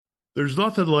There's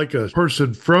nothing like a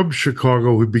person from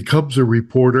Chicago who becomes a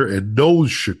reporter and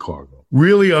knows Chicago,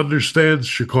 really understands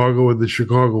Chicago and the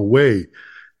Chicago way.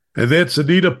 And that's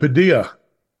Anita Padilla,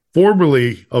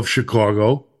 formerly of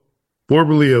Chicago,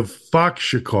 formerly of Fox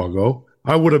Chicago.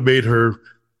 I would have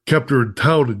kept her in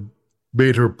town and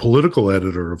made her political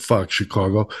editor of Fox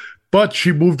Chicago. But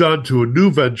she moved on to a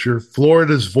new venture,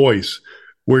 Florida's Voice,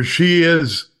 where she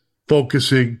is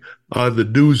focusing on the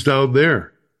news down there.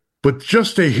 But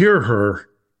just to hear her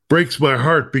breaks my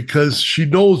heart because she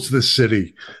knows the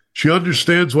city. She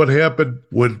understands what happened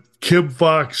when Kim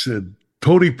Fox and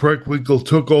Tony Preckwinkle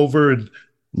took over and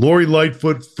Lori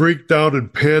Lightfoot freaked out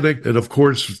and panicked. And of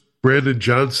course, Brandon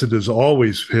Johnson is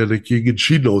always panicking, and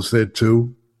she knows that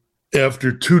too.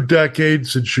 After 2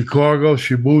 decades in Chicago,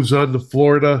 she moves on to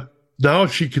Florida. Now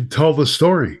she can tell the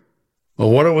story of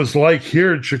what it was like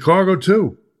here in Chicago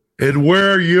too. And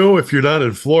where are you if you're not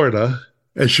in Florida?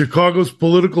 As Chicago's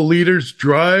political leaders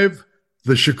drive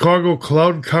the Chicago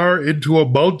clown car into a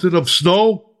mountain of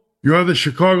snow, you're on the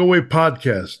Chicago Way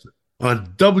podcast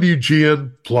on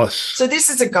WGN Plus. So this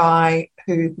is a guy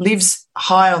who lives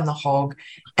high on the hog,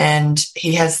 and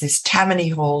he has this Tammany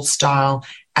Hall style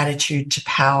attitude to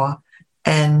power.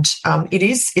 And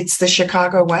it's the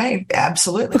Chicago way,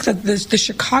 absolutely. Look, the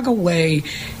Chicago way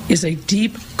is a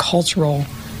deep cultural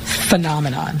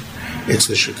phenomenon. It's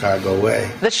the Chicago way.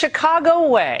 The Chicago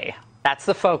way. That's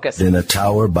the focus. In a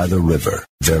tower by the river,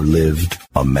 there lived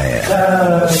a man.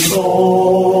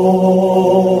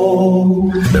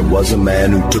 There was a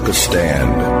man who took a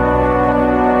stand.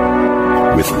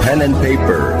 With pen and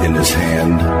paper in his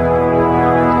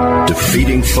hand,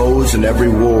 defeating foes in every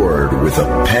ward with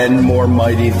a pen more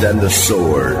mighty than the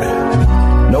sword.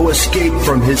 No escape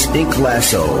from his ink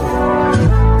lasso.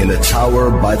 In a tower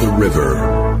by the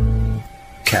river,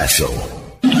 Castle.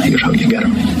 Here's how you get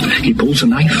him. He pulls a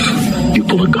knife, you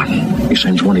pull a gun. He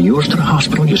sends one of yours to the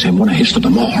hospital, you send one of his to the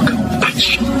morgue.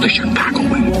 That's the Chicago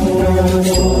way.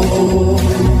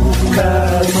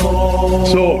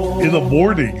 So in the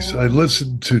mornings, I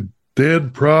listened to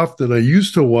Dan Proft, and I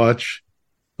used to watch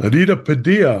Anita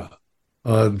Padilla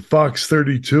on Fox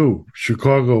 32,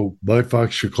 Chicago, My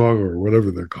Fox Chicago, or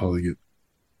whatever they're calling it.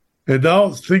 And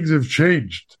now things have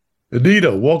changed.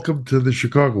 Anita, welcome to the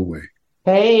Chicago Way.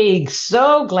 Hey,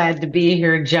 so glad to be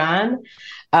here, John.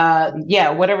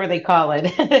 Whatever they call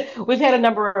it. We've had a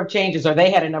number of changes, or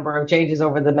they had a number of changes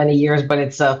over the many years, but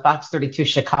it's Fox 32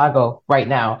 Chicago right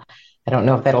now. I don't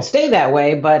know if that'll stay that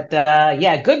way, but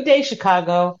good day,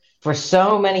 Chicago. For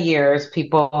so many years,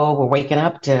 people were waking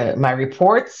up to my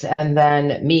reports and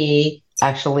then me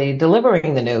actually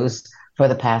delivering the news for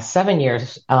the past 7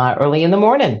 years early in the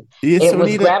morning. It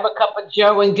was grab a cup of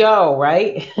Joe and go,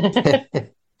 right?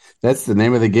 That's the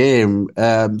name of the game.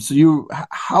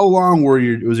 How long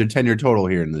was your tenure total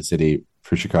here in the city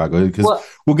for Chicago? Because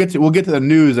we'll get to the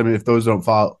news. I mean, if those who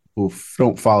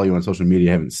don't follow you on social media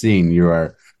haven't seen, you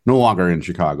are no longer in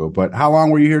Chicago. But how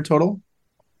long were you here total?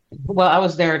 Well, I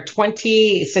was there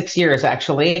 26 years,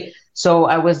 actually. So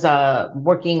I was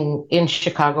working in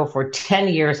Chicago for 10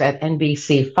 years at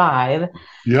NBC5.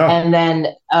 Yeah. And then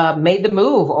made the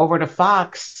move over to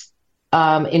Fox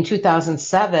in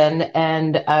 2007.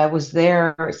 And I was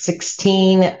there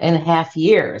 16 and a half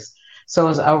years. So it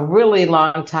was a really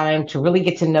long time to really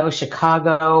get to know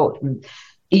Chicago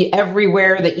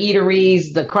everywhere, the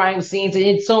eateries, the crime scenes. And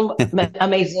it's so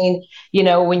amazing. You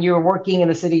know, when you're working in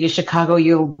the city of Chicago,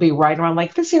 you'll be right around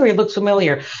like, this area looks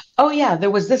familiar. Oh, yeah, there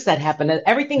was this that happened. And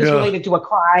everything is related to a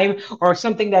crime or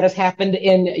something that has happened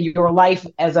in your life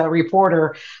as a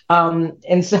reporter.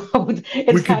 And so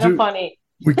it's kind of funny.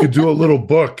 We could do a little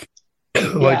book.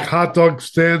 Like hot dog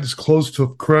stands close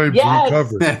to crimes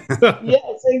recovered.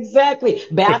 Yes, exactly.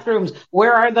 Bathrooms.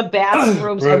 Where are the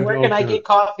bathrooms and where can I get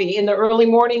coffee in the early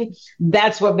morning?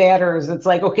 That's what matters. It's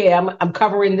like, okay, I'm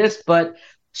covering this, but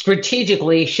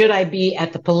strategically, should I be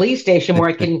at the police station where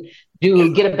I can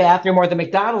get a bathroom, or the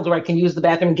McDonald's where I can use the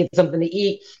bathroom and get something to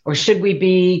eat? Or should we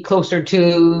be closer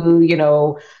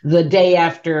to, the day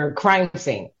after crime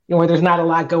scene, where there's not a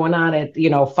lot going on at,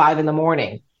 5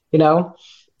 a.m,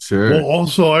 Sure. Well,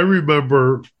 also, I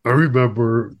remember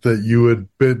that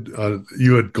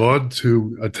you had gone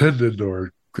to attended,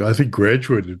 or I think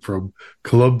graduated from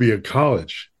Columbia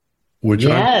College, which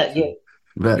yes,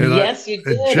 you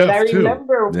did. And I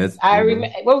remember.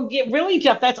 Well, really,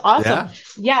 Jeff, that's awesome.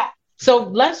 Yeah. So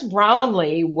Les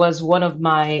Brownlee was one of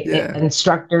my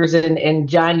instructors, and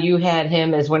John, you had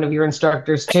him as one of your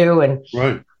instructors too. And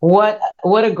what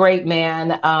a great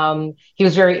man. He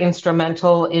was very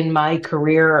instrumental in my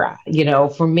career.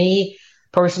 For me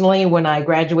personally, when I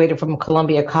graduated from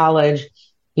Columbia College,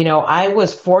 I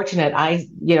was fortunate.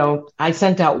 I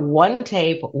sent out one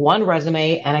tape, one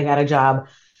resume, and I got a job,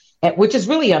 which is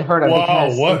really unheard of.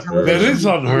 Wow, what? That is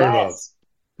unheard of.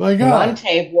 My God. One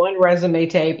tape, one resume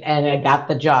tape, and I got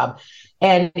the job.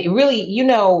 And it really,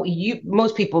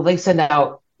 most people, they send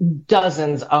out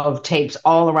dozens of tapes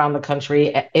all around the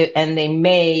country, and they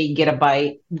may get a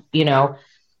bite,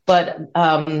 but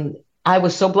I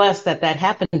was so blessed that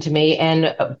happened to me.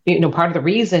 And, part of the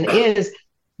reason is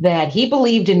that he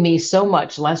believed in me so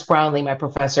much, Les Brownlee, my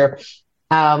professor,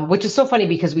 which is so funny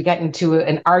because we got into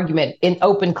an argument in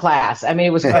open class. I mean,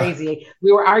 it was crazy.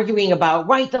 We were arguing about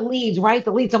write the leads.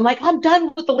 I'm like, I'm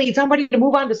done with the leads. I'm ready to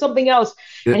move on to something else.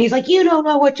 And he's like, you don't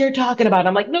know what you're talking about.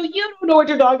 I'm like, no, you don't know what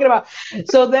you're talking about.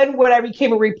 So then when I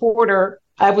became a reporter,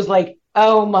 I was like,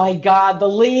 oh my God, the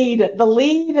lead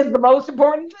is the most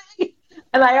important thing.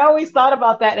 And I always thought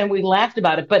about that, and we laughed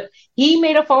about it. But he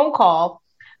made a phone call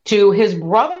to his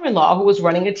brother-in-law, who was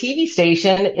running a TV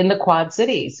station in the Quad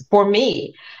Cities, for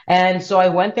me. And so I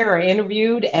went there, I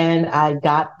interviewed, and I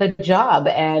got the job.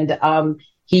 And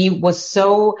he was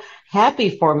so happy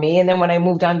for me. And then when I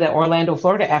moved on to Orlando,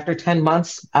 Florida, after 10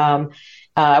 months, I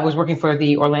was working for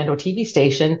the Orlando TV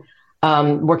station,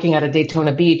 working out of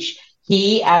Daytona Beach.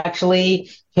 He actually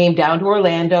came down to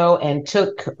Orlando and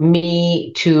took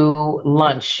me to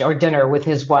lunch or dinner with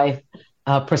his wife,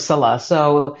 Priscilla.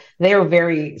 So they are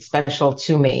very special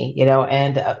to me,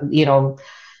 and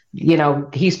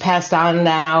he's passed on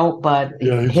now, but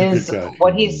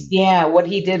what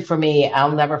he did for me,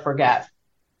 I'll never forget.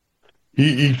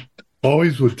 He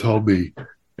always would tell me,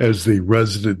 as the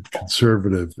resident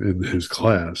conservative in his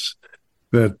class,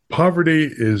 that poverty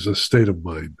is a state of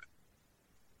mind.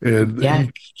 And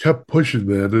he kept pushing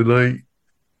that. And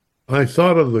I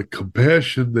thought of the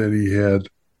compassion that he had,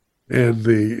 and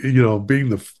being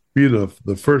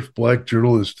the first Black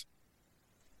journalist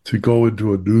to go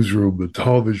into a newsroom, a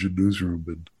television newsroom,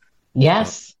 and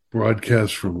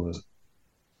broadcast from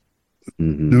a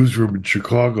newsroom in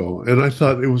Chicago. And I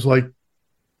thought it was like,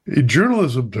 in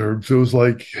journalism terms, it was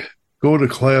like going to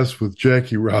class with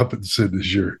Jackie Robinson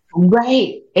as your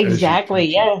right. Exactly.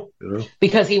 Yeah.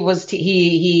 Because he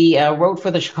wrote for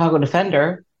the Chicago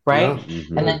Defender. Right. Yeah.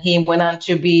 And then he went on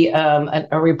to be a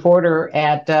reporter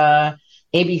at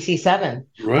ABC 7,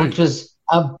 which was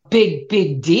a big,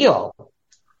 big deal.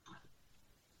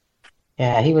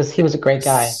 Yeah, he was a great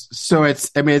guy. So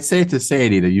it's safe to say,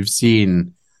 Anita, you've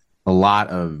seen a lot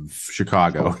of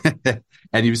Chicago.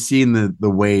 And you've seen the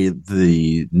way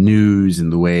the news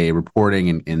and the way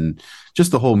reporting and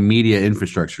just the whole media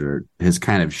infrastructure has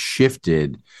kind of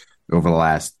shifted over the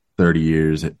last 30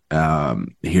 years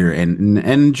here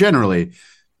and generally.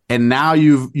 And now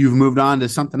you've moved on to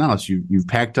something else. You've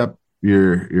packed up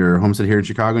your homestead here in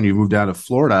Chicago and you've moved down to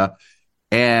Florida.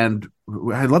 And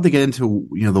I'd love to get into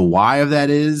the why of that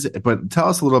is, but tell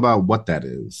us a little about what that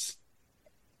is.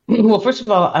 Well, first of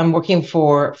all, I'm working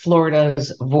for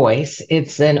Florida's Voice.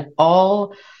 It's an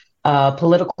all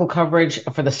political coverage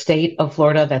for the state of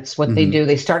Florida. That's what they do.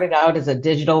 They started out as a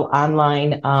digital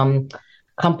online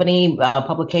company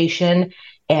publication.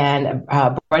 And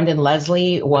Brendan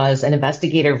Leslie was an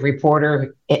investigative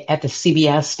reporter at the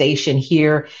CBS station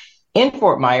here in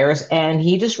Fort Myers. And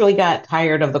he just really got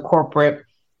tired of the corporate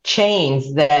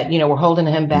chains that, were holding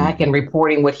him back and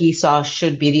reporting what he saw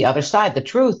should be the other side, the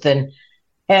truth. And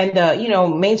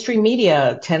mainstream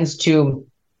media tends to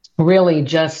really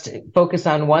just focus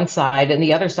on one side and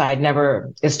the other side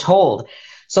never is told.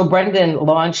 So Brendan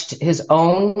launched his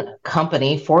own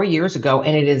company 4 years ago,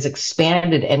 and it has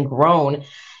expanded and grown.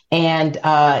 And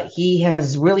he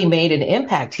has really made an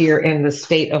impact here in the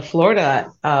state of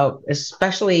Florida,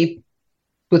 especially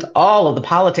with all of the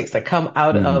politics that come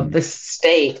out of this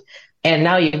state. And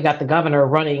now you've got the governor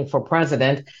running for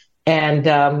president.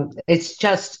 And it's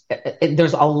just,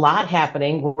 there's a lot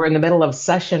happening. We're in the middle of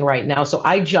session right now. So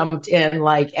I jumped in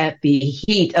like at the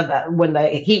heat of when the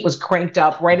heat was cranked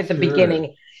up right at the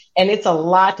beginning. And it's a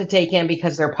lot to take in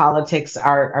because their politics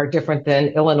are different than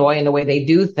Illinois and the way they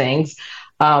do things.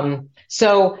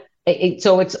 So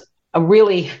it's a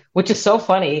really, which is so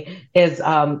funny, is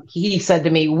he said to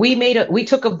me, we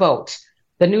took a vote.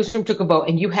 The newsroom took a vote,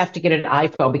 and you have to get an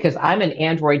iPhone because I'm an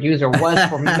Android user, was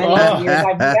for many years.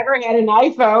 I've never had an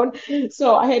iPhone.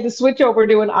 So I had to switch over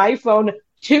to an iPhone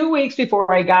 2 weeks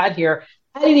before I got here.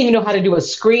 I didn't even know how to do a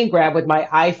screen grab with my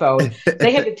iPhone.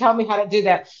 They had to tell me how to do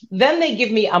that. Then they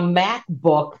give me a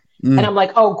MacBook, and I'm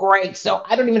like, oh, great. So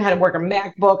I don't even know how to work a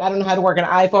MacBook. I don't know how to work an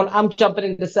iPhone. I'm jumping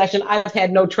into session. I've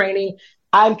had no training.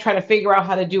 I'm trying to figure out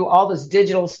how to do all this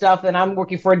digital stuff, and I'm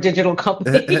working for a digital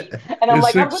company. And I'm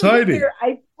like, I'm exciting.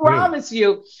 I promise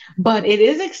you. But it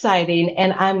is exciting,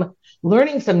 and I'm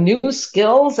learning some new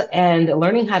skills and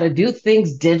learning how to do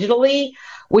things digitally,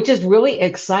 which is really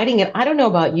exciting. And I don't know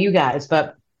about you guys,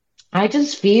 but I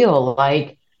just feel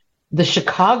like the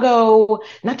Chicago,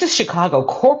 not just Chicago,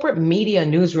 corporate media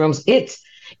newsrooms,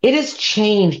 it has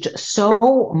changed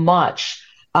so much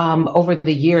over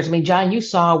the years. I mean, John, you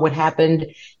saw what happened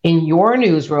in your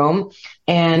newsroom,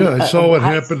 and I saw what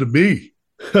happened to me.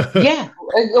 Yeah,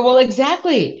 well,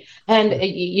 exactly. And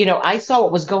I saw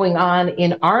what was going on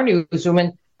in our newsroom,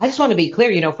 and I just want to be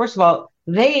clear. First of all,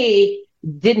 they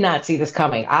did not see this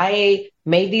coming. I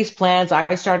made these plans.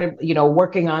 I started,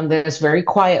 working on this very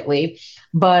quietly,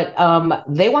 but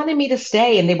they wanted me to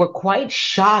stay, and they were quite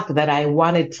shocked that I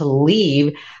wanted to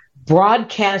leave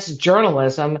broadcast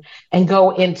journalism and go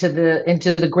into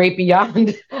the great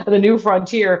beyond, the new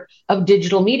frontier of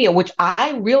digital media, which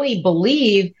I really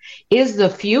believe is the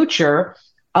future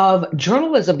of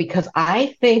journalism, because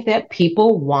I think that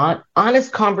people want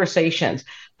honest conversations.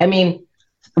 I mean,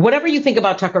 whatever you think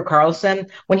about Tucker Carlson,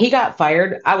 when he got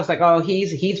fired, I was like, oh,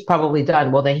 he's probably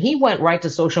done. Well, then he went right to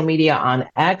social media on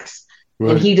X,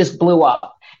 and he just blew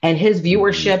up. And his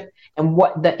viewership and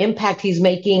what the impact he's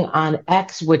making on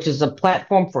X, which is a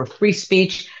platform for free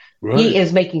speech, he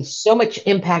is making so much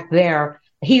impact there.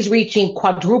 He's reaching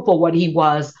quadruple what he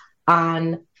was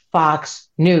on Fox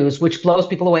News, which blows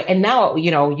people away. And now,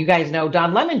 you guys know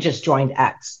Don Lemon just joined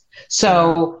X.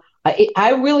 So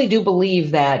I really do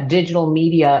believe that digital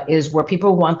media is where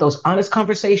people want those honest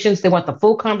conversations. They want the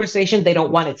full conversation. They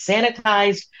don't want it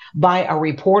sanitized by a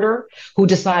reporter who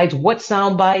decides what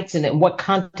sound bites and in what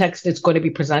context it's going to be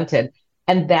presented.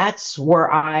 And that's what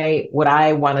I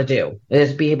want to do,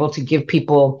 is be able to give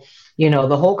people,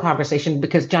 the whole conversation.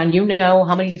 Because, John,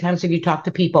 how many times have you talked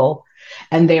to people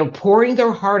and they're pouring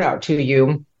their heart out to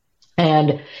you,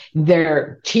 and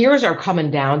their tears are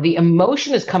coming down. The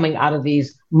emotion is coming out of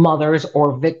these mothers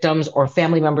or victims or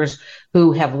family members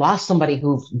who have lost somebody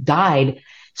who died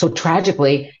so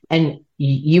tragically. And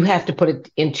you have to put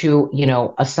it into,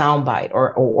 a soundbite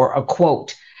or a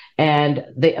quote. And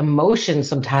the emotion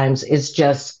sometimes is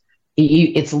just,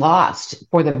 it's lost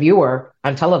for the viewer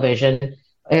on television.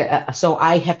 So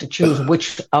I have to choose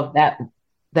which of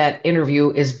that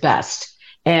interview is best.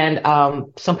 And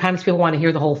sometimes people want to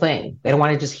hear the whole thing. They don't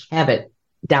want to just have it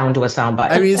down to a soundbite.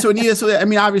 I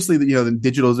mean, obviously, the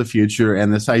digital is the future,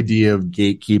 and this idea of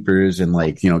gatekeepers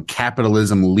and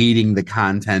capitalism leading the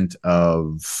content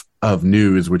of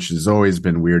news, which has always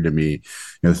been weird to me.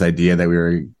 This idea that we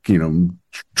were,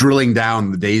 drilling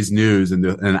down the day's news in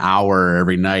an hour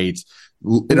every night,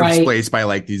 interspaced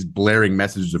by these blaring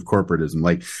messages of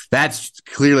corporatism. That's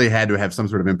clearly had to have some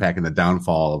sort of impact in the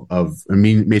downfall of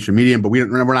mainstream media, but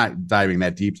we're not diving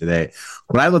that deep today.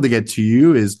 What I'd love to get to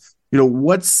you is,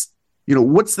 what's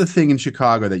the thing in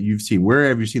Chicago that you've seen? Where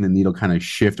have you seen the needle kind of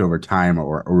shift over time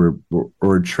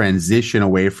or transition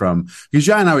away from? Because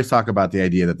John and I always talk about the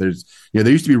idea that there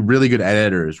used to be really good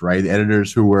editors, right? The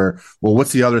editors who were, well,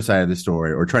 what's the other side of the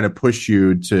story? Or trying to push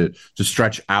you to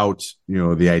stretch out,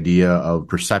 the idea of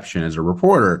perception as a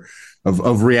reporter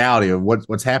of reality of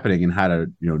what's happening and how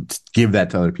to, give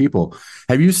that to other people.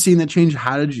 Have you seen that change?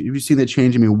 Have you seen that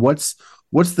change? I mean, what's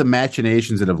the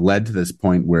machinations that have led to this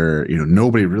point where,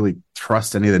 nobody really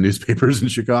trusts any of the newspapers in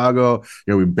Chicago?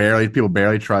 People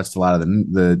barely trust a lot of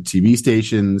the TV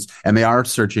stations, and they are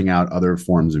searching out other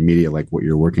forms of media like what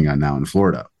you're working on now in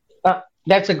Florida.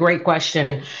 That's a great question.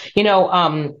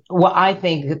 Well, I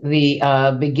think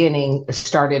the beginning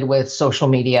started with social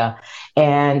media,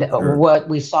 and what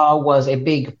we saw was a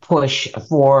big push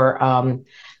for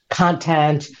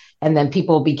content. And then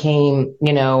people became,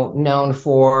 known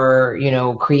for,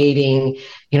 creating,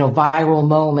 viral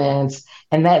moments.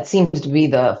 And that seems to be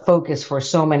the focus for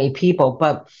so many people.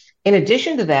 But in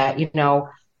addition to that,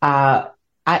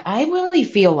 I really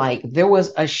feel like there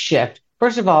was a shift.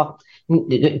 First of all,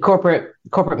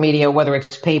 corporate media, whether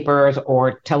it's papers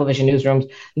or television newsrooms,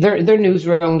 their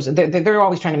newsrooms, they're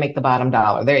always trying to make the bottom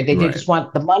dollar. They just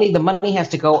want the money. The money has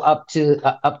to go up to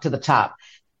the top.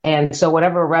 And so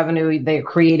whatever revenue they're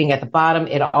creating at the bottom,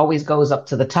 it always goes up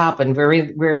to the top, and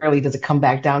very rarely does it come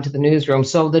back down to the newsroom.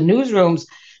 So the newsrooms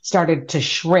started to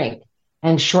shrink,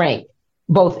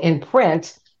 both in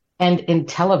print and in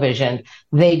television.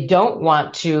 They don't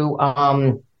want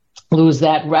to lose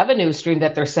that revenue stream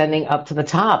that they're sending up to the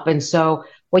top. And so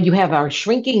what you have are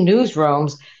shrinking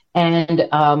newsrooms and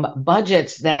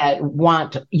budgets that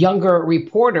want younger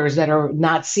reporters that are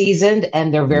not seasoned,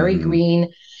 and they're very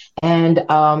green. And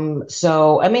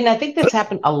so, I mean, I think that's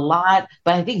happened a lot,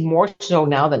 but I think more so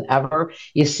now than ever,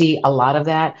 you see a lot of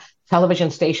that.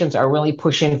 television stations are really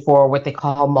pushing for what they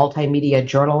call multimedia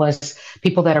journalists,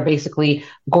 people that are basically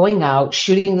going out,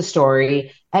 shooting the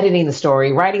story, editing the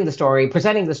story, writing the story,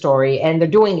 presenting the story, and they're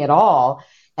doing it all.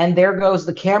 And there goes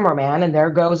the cameraman and there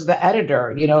goes the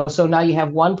editor, so now you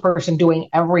have one person doing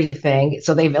everything.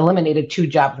 So they've eliminated two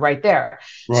jobs right there.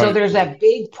 Right. So there's that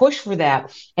big push for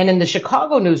that. And in the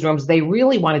Chicago newsrooms, they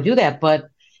really want to do that. But,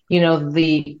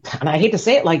 and I hate to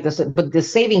say it like this, but the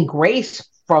saving grace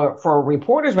for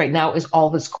reporters right now is all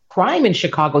this crime in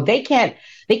Chicago. They can't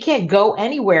go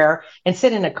anywhere and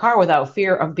sit in a car without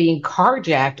fear of being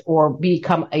carjacked or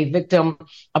become a victim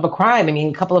of a crime. I mean,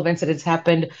 a couple of incidents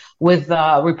happened with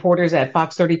reporters at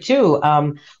Fox 32.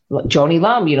 Joni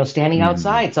Lum, standing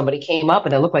outside, somebody came up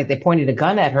and it looked like they pointed a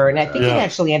gun at her. And I think it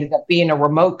actually ended up being a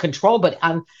remote control, but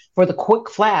for the quick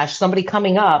flash, somebody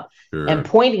coming up and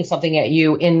pointing something at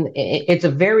you, it's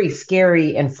a very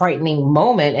scary and frightening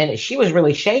moment. And she was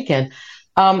really shaken.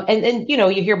 And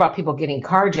you hear about people getting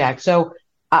carjacked. So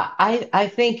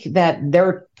I think that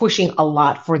they're pushing a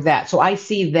lot for that. So I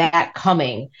see that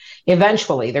coming.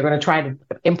 Eventually, they're going to try to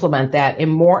implement that in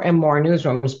more and more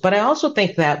newsrooms. But I also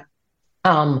think that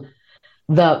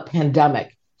the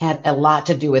pandemic had a lot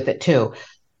to do with it, too.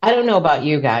 I don't know about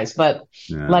you guys, but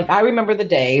I remember the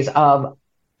days of,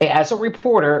 as a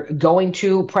reporter, going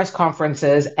to press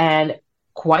conferences and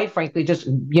quite frankly, just,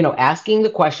 asking the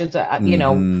questions,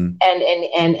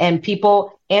 and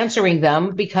people answering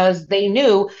them because they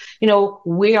knew,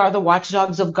 we are the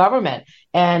watchdogs of government,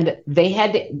 and they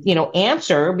had to,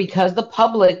 answer because the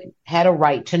public had a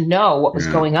right to know what was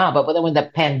going on. But then when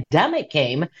the pandemic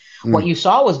came, what you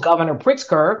saw was Governor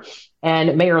Pritzker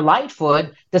and Mayor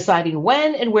Lightfoot deciding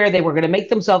when and where they were going to make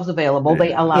themselves available.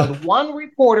 They allowed one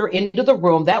reporter into the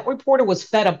room. That reporter was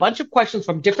fed a bunch of questions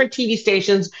from different TV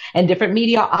stations and different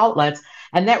media outlets.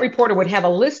 And that reporter would have a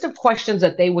list of questions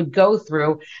that they would go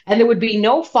through, and there would be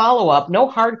no follow-up, no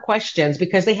hard questions,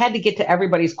 because they had to get to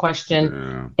everybody's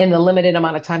question in the limited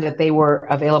amount of time that they were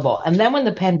available. And then when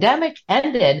the pandemic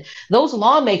ended, those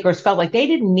lawmakers felt like they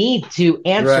didn't need to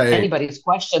answer anybody's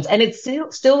questions. And it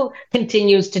still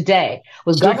continues today.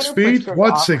 With 6 feet?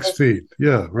 What 6 feet?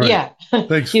 Yeah, right. Yeah.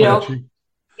 Thanks, Fauci.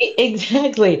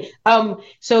 Exactly.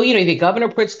 So, the Governor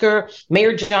Pritzker,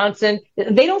 Mayor Johnson,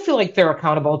 they don't feel like they're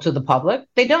accountable to the public.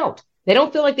 They don't. They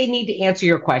don't feel like they need to answer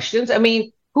your questions. I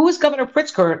mean, who is Governor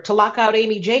Pritzker to lock out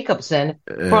Amy Jacobson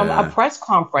from a press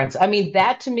conference? I mean,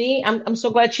 that to me, I'm so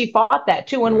glad she fought that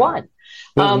 2-1.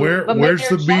 But where's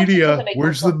the media?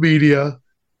 Where's the media?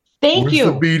 Thank you.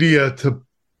 Where's the media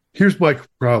here's my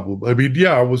problem. I mean,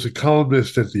 I was a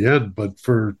columnist at the end, but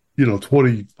for,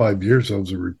 25 years, I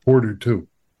was a reporter too.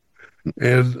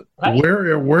 And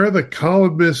where are the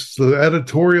columnists, the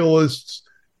editorialists,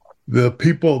 the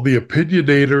people, the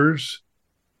opinionators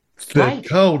that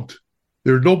count?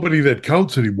 There's nobody that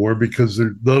counts anymore because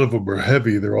none of them are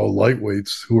heavy. They're all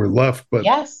lightweights who are left. But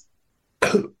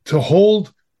to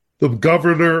hold the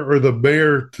governor or the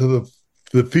mayor to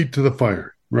the feet to the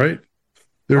fire, right?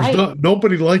 There's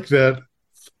nobody like that.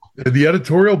 And the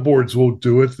editorial boards won't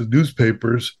do it. The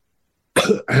newspapers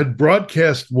and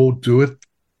broadcast won't do it.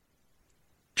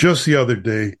 Just the other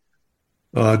day,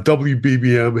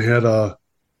 WBBM had a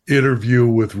interview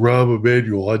with Rahm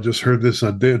Emanuel. I just heard this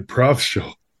on Dan Proft's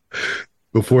show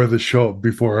before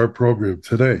our program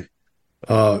today.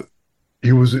 Rahm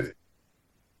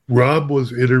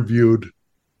was interviewed.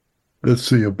 Let's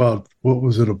see, about what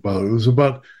was it about? It was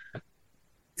about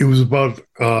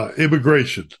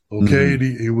immigration. Okay, and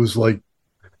he was like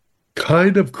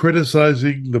kind of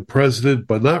criticizing the president,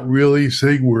 but not really,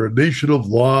 saying we're a nation of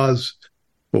laws.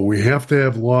 But we have to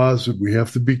have laws and we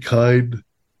have to be kind.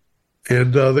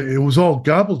 And it was all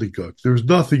gobbledygook. There was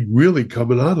nothing really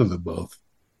coming out of the mouth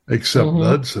except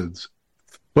nonsense.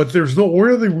 But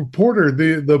where the reporter,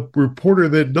 the reporter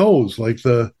that knows, like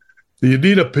the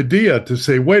Anita Padilla, to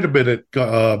say, wait a minute,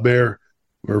 Mayor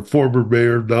or former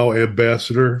mayor, now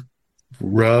Ambassador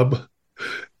Rob,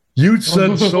 you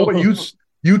said so.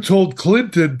 You told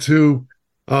Clinton to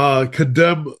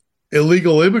condemn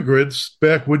illegal immigrants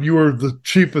back when you were the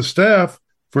chief of staff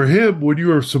for him, when you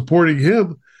were supporting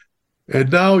him,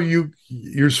 and now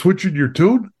you're switching your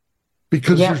tune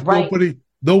because there's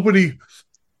nobody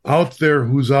out there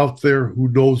who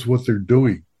knows what they're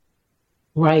doing.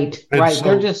 Right.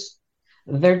 So,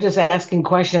 they're just asking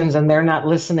questions and they're not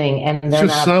listening and they're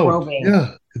not probing.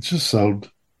 Yeah, it's just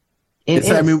sound. That's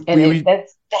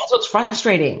what's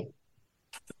frustrating.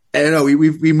 I don't know.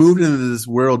 We moved into this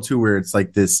world too, where it's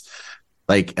like this,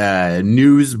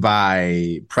 news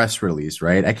by press release,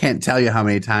 right? I can't tell you how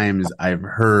many times I've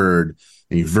heard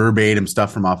any verbatim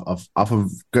stuff from off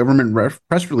of government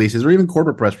press releases or even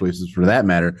corporate press releases for that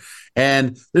matter.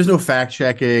 And there's no fact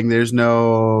checking. There's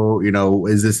no,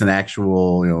 is this an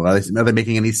actual, are they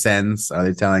making any sense? Are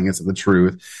they telling us the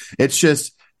truth? It's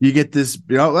just, you get this,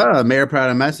 mayor put out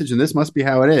a message and this must be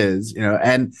how it is,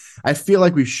 and I feel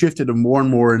like we've shifted more and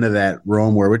more into that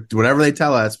realm where whatever they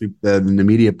tell us, the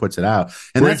media puts it out.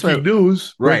 And breaking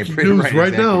news right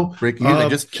exactly. now. Breaking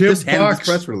news. Just handed this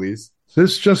press release.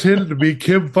 This just handed to me.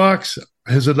 Kim Fox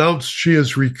has announced she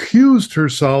has recused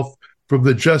herself from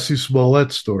the Jussie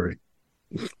Smollett story.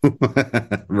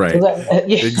 Right.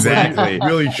 Exactly.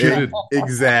 Really shouldn't.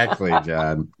 Exactly,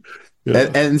 John.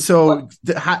 Yeah. And so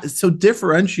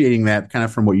differentiating that kind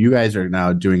of from what you guys are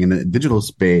now doing in the digital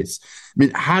space, I mean,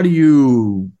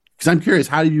 because I'm curious,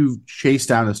 how do you chase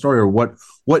down a story, or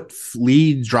what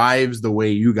lead drives the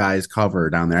way you guys cover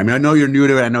down there? I mean, I know you're new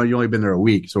to it. I know you've only been there a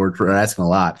week, so we're asking a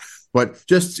lot, but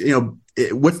just,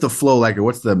 what's the flow like, or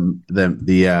what's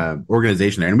the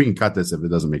organization there? And we can cut this if it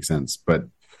doesn't make sense, but.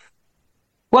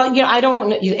 Well, I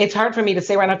don't. It's hard for me to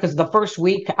say right now because the first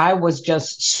week I was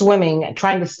just swimming,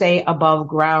 trying to stay above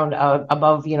ground,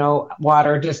 above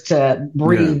water, just to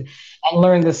breathe and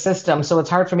learn the system. So it's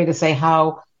hard for me to say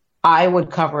how I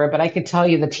would cover it. But I could tell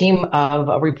you the team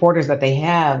of reporters that they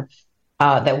have,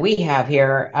 that we have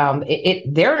here,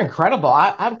 they're incredible.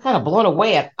 I'm kind of blown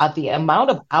away at the amount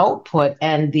of output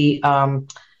and the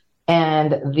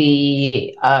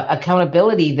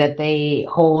accountability that they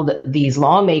hold these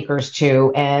lawmakers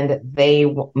to, and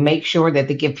they make sure that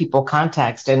they give people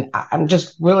context. And I'm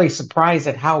just really surprised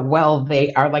at how well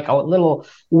they are, like a little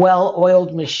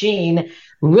well-oiled machine.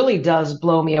 Really does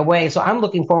blow me away. So I'm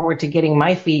looking forward to getting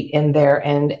my feet in there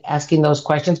and asking those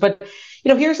questions. But,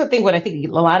 here's the thing, what I think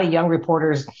a lot of young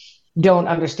reporters don't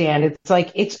understand. It's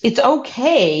like, it's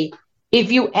okay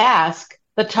if you ask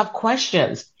the tough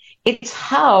questions. It's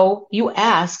how you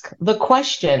ask the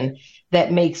question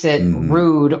that makes it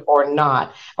rude or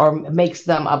not, or makes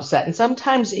them upset. And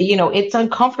sometimes, it's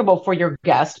uncomfortable for your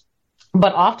guest.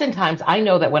 But oftentimes, I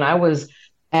know that when I was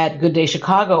at Good Day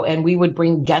Chicago and we would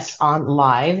bring guests on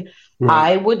live,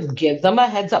 I would give them a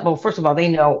heads up. Well, first of all, they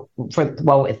know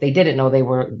if they didn't know, they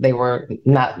were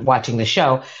not watching the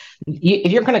show.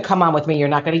 If you're going to come on with me, you're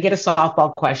not going to get a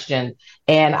softball question,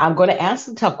 and I'm going to ask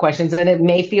the tough questions, and it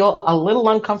may feel a little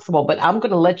uncomfortable, but I'm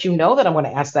going to let you know that I'm going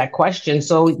to ask that question.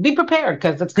 So be prepared,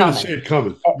 because it's coming. You're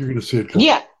going to see it coming.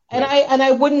 Yeah. And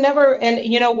I would never, and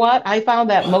you know what? I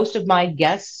found that most of my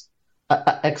guests,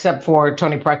 except for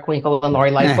Tony Preckwinkle and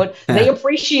Lori Lightfoot, they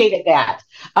appreciated that.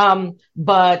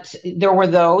 But there were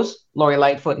those, Lori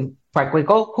Lightfoot and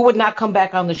Preckwinkle, who would not come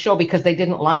back on the show because they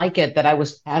didn't like it that I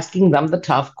was asking them the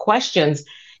tough questions,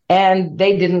 and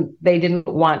they didn't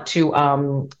want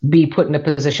to be put in a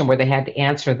position where they had to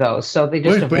answer those. So they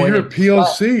just avoided. But you're a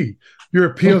POC.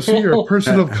 You're a POC. You're a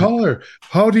person of color.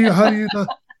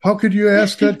 How could you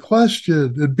ask that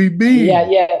question and be me?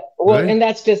 Yeah. Well, right? And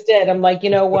that's just it. I'm like,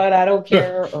 you know what? I don't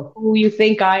care who you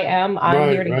think I am. I'm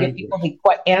here to give people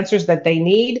the answers that they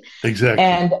need. Exactly.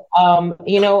 And,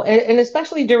 and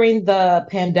especially during the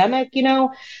pandemic,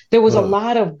 there was a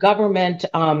lot of government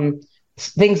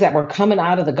things that were coming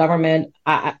out of the government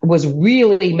was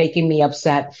really making me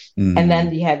upset. And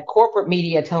then you had corporate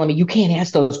media telling me, you can't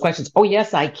ask those questions. Oh,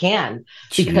 yes, I can.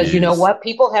 Because you know what?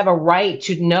 People have a right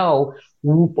to know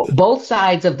both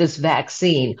sides of this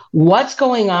vaccine. What's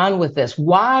going on with this?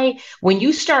 Why, when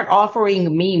you start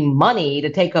offering me money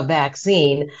to take a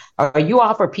vaccine, or you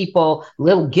offer people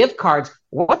little gift cards,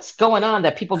 what's going on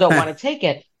that people don't want to take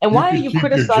it? And why are you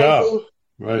criticizing?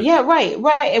 Right. Yeah, right.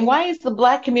 And why is the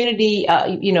Black community,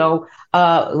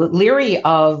 leery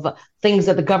of things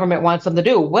that the government wants them to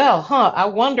do? Well, I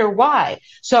wonder why.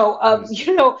 So,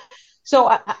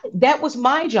 So that was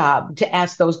my job to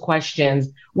ask those questions,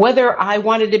 whether I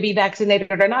wanted to be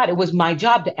vaccinated or not. It was my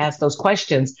job to ask those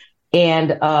questions.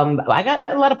 And I got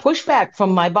a lot of pushback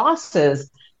from my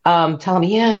bosses telling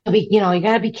me, you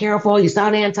got to be careful. You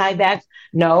sound anti-vax.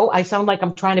 No, I sound like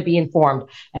I'm trying to be informed,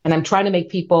 and I'm trying to make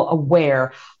people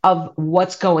aware of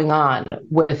what's going on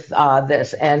with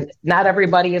this. And not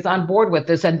everybody is on board with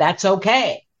this, and that's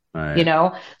okay.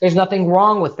 Right. There's nothing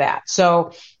wrong with that.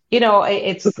 So,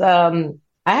 it's, I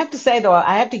have to say, though,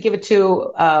 I have to give it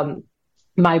to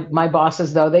my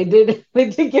bosses, though. They did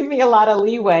give me a lot of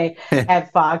leeway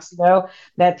at Fox,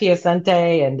 that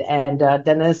Piacente and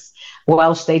Dennis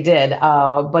Welsh, they did.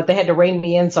 But they had to rein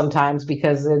me in sometimes,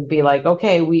 because it'd be like,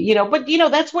 okay, but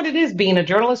that's what it is, being a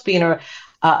journalist, being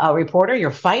a reporter.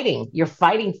 You're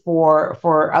fighting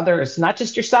for others, not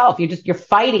just yourself. You're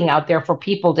fighting out there for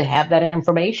people to have that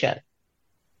information.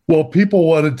 Well, people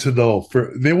wanted to know.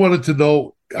 They wanted to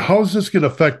know how is this going to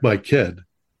affect my kid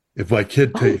if my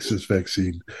kid takes this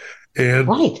vaccine? And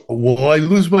will I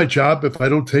lose my job if I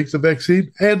don't take the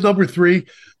vaccine? And number three,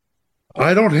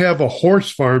 I don't have a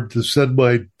horse farm to send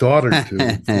my daughter to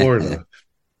in Florida.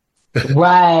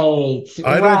 Right.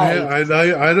 I don't have.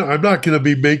 I'm not going to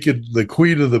be making the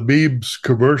Queen of the Memes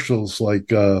commercials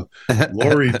like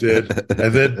Lori did,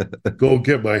 and then go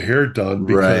get my hair done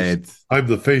because I'm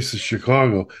the face of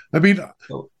Chicago. I mean,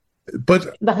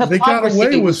 but they got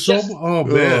away with some. Oh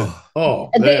man!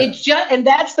 It's just, and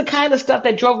that's the kind of stuff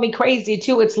that drove me crazy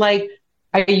too. It's like,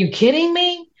 are you kidding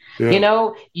me?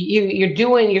 Yeah.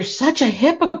 You're such a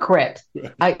hypocrite.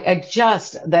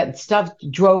 That stuff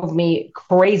drove me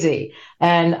crazy.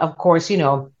 And of course,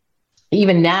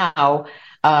 even now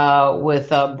with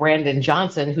Brandon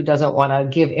Johnson, who doesn't want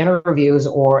to give interviews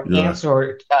or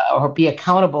answer or be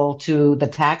accountable to the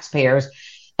taxpayers.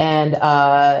 And,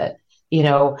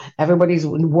 everybody's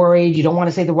worried. You don't want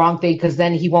to say the wrong thing because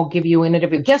then he won't give you an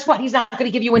interview. Guess what? He's not going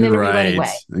to give you an interview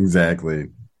anyway. Exactly.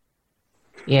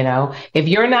 If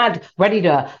you're not ready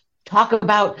to talk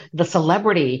about the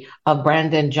celebrity of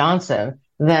Brandon Johnson,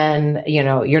 then,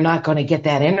 you're not going to get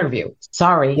that interview.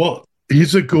 Sorry. Well,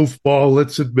 he's a goofball.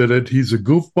 Let's admit it. He's a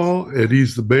goofball, and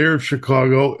he's the mayor of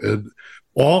Chicago, and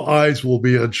all eyes will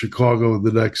be on Chicago in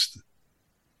the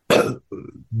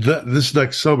this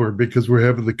next summer because we're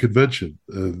having the convention.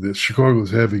 Chicago is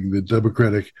having the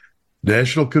Democratic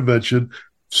National Convention.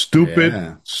 Stupid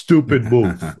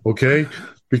move, okay?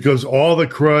 Because all the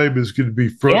crime is going to be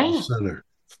front and center.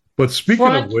 But speaking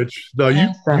of which, now you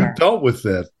dealt with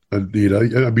that,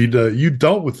 Anita. I mean, you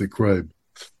dealt with the crime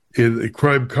in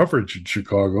crime coverage in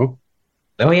Chicago.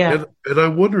 Oh, yeah. And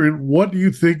I'm wondering, what do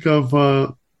you think of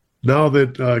now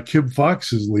that Kim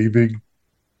Foxx is leaving?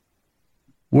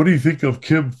 What do you think of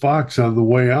Kim Foxx on the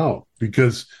way out?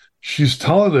 Because she's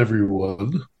telling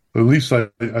everyone, at least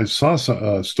I saw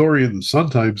a story in the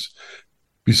Sun-Times,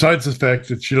 besides the fact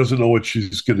that she doesn't know what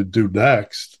she's going to do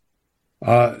next,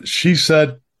 she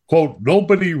said, quote,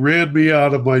 "Nobody ran me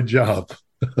out of my job."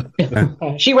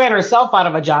 She ran herself out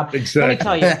of a job. Exactly. Let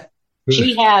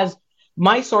me tell you,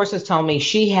 my sources tell me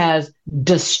she has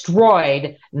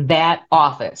destroyed that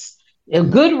office. A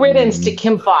good riddance to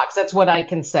Kim Foxx. That's what I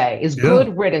can say is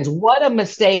good riddance. What a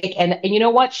mistake. And you know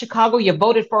what, Chicago, you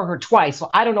voted for her twice. So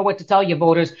I don't know what to tell you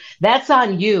voters. That's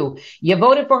on you. You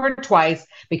voted for her twice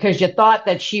because you thought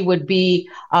that she would be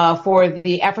for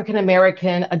the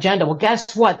African-American agenda. Well,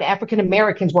 guess what? The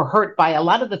African-Americans were hurt by a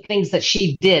lot of the things that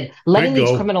she did, letting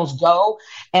these criminals go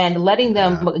and letting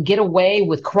them get away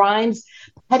with crimes.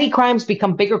 Petty crimes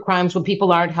become bigger crimes when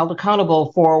people aren't held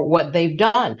accountable for what they've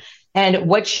done. And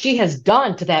what she has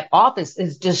done to that office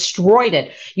is destroyed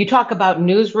it. You talk about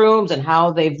newsrooms and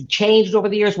how they've changed over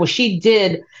the years. Well, she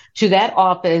did to that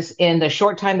office in the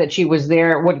short time that she was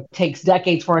there what it takes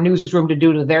decades for a newsroom to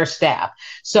do to their staff.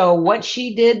 So what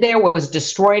she did there was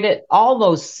destroyed it. All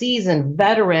those seasoned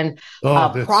veteran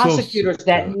prosecutors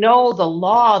that know the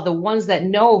law, the ones that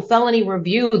know felony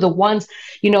review, the ones,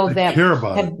 that care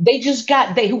about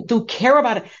it. Who care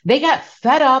about it. They got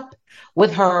fed up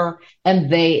with her and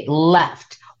they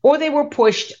left or they were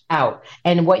pushed out.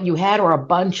 And what you had were a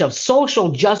bunch of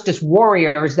social justice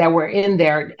warriors that were in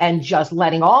there and just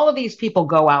letting all of these people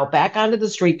go out back onto the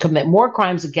street, commit more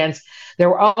crimes against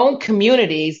their own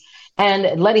communities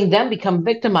and letting them become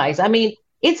victimized. I mean,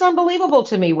 it's unbelievable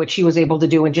to me what she was able to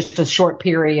do in just a short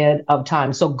period of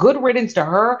time. So good riddance to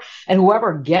her, and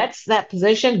whoever gets that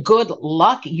position, good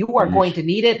luck. You are going to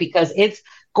need it because it's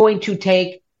going to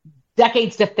take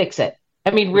decades to fix it. I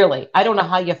mean, really, I don't know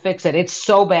how you fix it. It's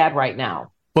so bad right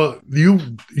now. But you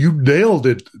nailed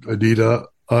it, Anita,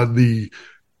 on the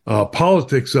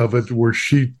politics of it, where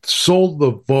she sold the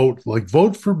vote, like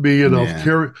vote for me, and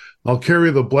I'll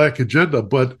carry the black agenda.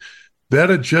 But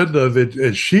that agenda, that,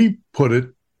 as she put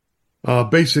it,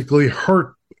 basically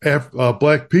hurt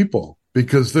black people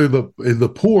because they're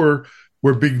the poor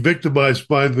were being victimized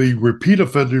by the repeat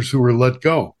offenders who were let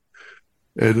go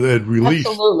and released.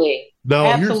 Absolutely. Now,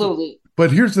 absolutely.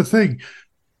 But here's the thing.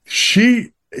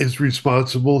 She is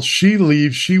responsible. She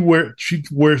leaves. She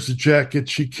wears the jacket.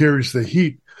 She carries the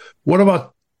heat. What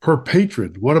about her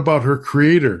patron? What about her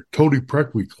creator, Tony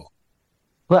Preckwinkle?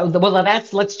 Well,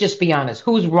 let's just be honest.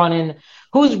 Who's running,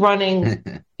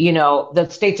 the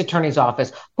state's attorney's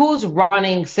office? Who's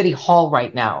running City Hall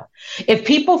right now? If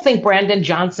people think Brandon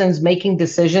Johnson's making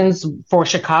decisions for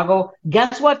Chicago,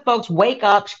 guess what, folks? Wake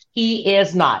up. He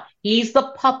is not. He's the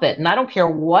puppet. And I don't care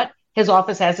what his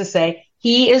office has to say.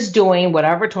 He is doing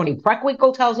whatever Tony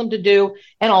Preckwinkle tells him to do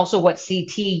and also what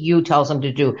CTU tells him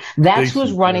to do. That's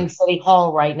who's running City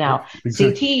Hall right now.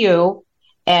 Exactly. CTU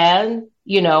and,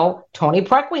 Tony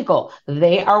Preckwinkle.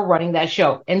 They are running that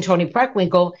show. And Tony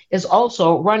Preckwinkle is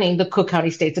also running the Cook County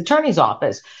State's Attorney's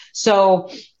Office. So,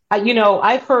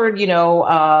 I've heard,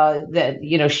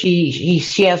 that,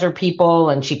 she has her people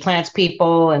and she plants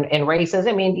people and races.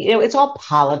 I mean, it's all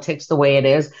politics the way it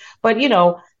is. But,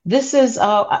 this is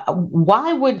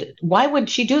why would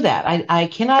she do that? I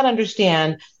cannot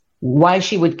understand why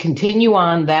she would continue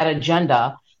on that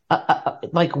agenda.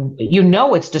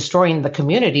 It's destroying the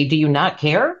community. Do you not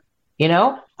care?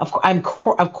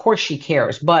 Of course she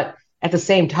cares, but at the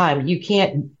same time, you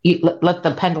can't let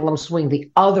the pendulum swing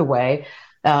the other way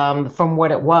from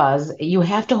what it was. You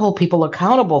have to hold people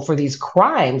accountable for these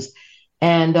crimes,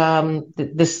 and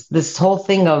this whole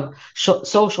thing of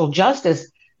social justice.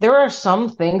 There are some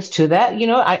things to that.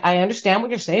 I understand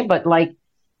what you're saying, but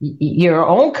your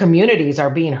own communities are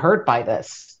being hurt by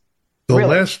this.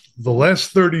 The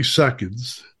last 30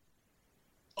 seconds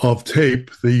of tape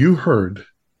that you heard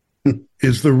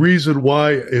is the reason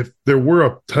why, if there were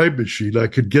a time machine, I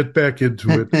could get back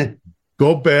into it,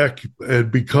 go back and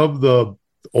become the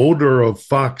owner of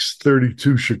Fox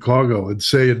 32 Chicago and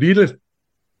say, Anita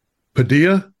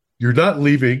Padilla, you're not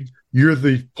leaving. You're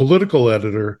the political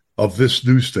editor of this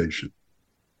news station.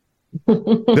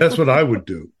 That's what I would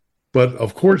do. But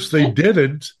of course they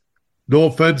didn't. No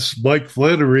offense, Mike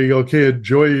Flannery. Okay,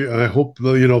 enjoy. I hope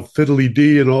Fiddly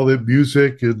D and all that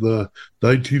music and the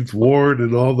 19th Ward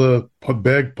and all the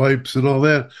bagpipes and all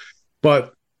that.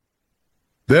 But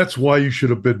that's why you should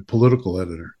have been political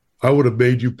editor. I would have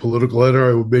made you political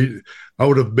editor. I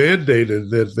would have mandated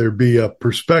that there be a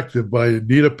perspective by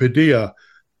Anita Padilla at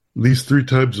least 3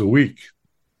 times a week.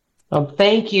 Well,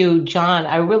 thank you, John.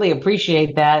 I really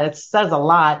appreciate that. It says a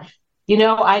lot.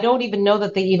 I don't even know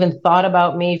that they even thought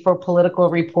about me for political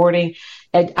reporting.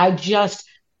 And I just,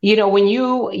 when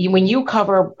you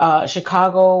cover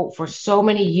Chicago for so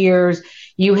many years,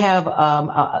 you have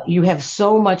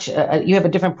so much, you have a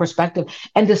different perspective,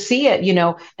 and to see it,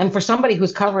 and for somebody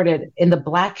who's covered it in the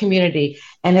Black community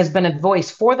and has been a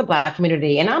voice for the Black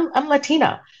community, and I'm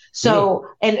Latina, so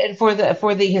and for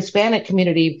the Hispanic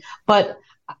community, but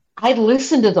I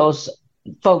listen to those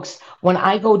folks when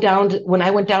I went down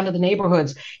to the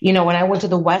neighborhoods, when I went to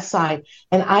the West Side,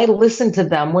 and I listened to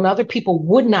them when other people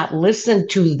would not listen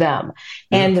to them.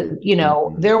 And,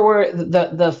 there were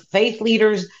the faith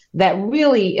leaders that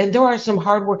really, and there are some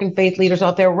hardworking faith leaders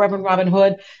out there. Reverend Robin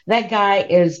Hood, that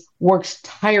guy works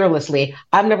tirelessly.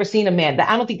 I've never seen a man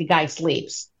I don't think the guy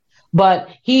sleeps. But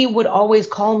he would always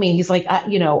call me. He's like,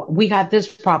 we got this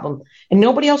problem. And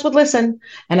nobody else would listen.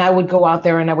 And I would go out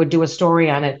there and I would do a story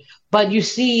on it. But you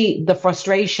see the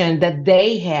frustration that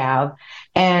they have.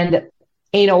 And,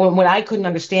 what I couldn't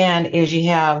understand is you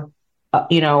have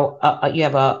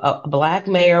a Black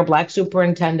mayor, Black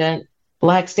superintendent,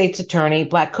 Black state's attorney,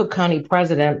 Black Cook County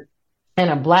president, and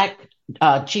a Black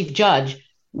chief judge.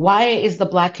 Why is the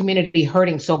Black community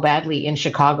hurting so badly in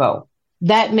Chicago?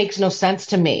 That makes no sense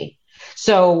to me.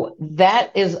 So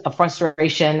that is a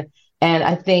frustration. And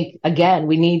I think, again,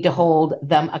 we need to hold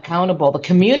them accountable. The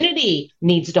community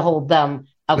needs to hold them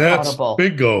accountable. That's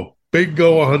bingo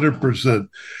 100%.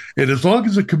 And as long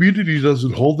as the community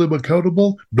doesn't hold them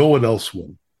accountable, no one else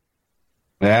will.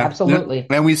 Yeah, absolutely.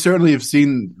 And we certainly have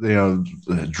seen,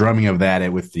 the drumming of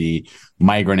that with the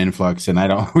migrant influx. And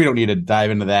we don't need to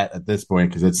dive into that at this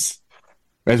point, because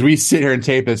as we sit here and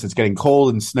tape this, it's getting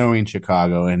cold and snowy in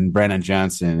Chicago, and Brandon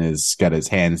Johnson has got his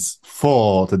hands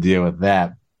full to deal with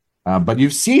that. But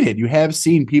you've seen it. You have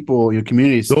seen people, your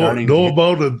community starting. No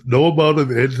amount of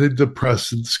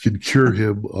antidepressants can cure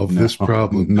him of this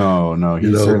problem. No,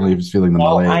 he certainly was feeling the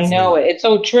malaise. I know it's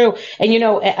so true. And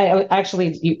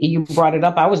you brought it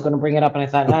up. I was going to bring it up, and I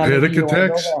thought, panic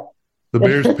attacks. The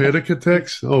mayor's panic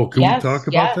attacks? Oh, can we talk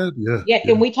about that? Yeah.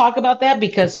 Can we talk about that?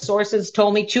 Because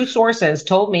two sources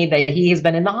told me that he has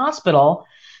been in the hospital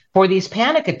for these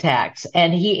panic attacks,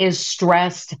 and he is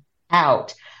stressed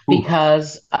out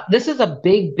because this is a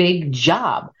big, big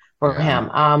job for him.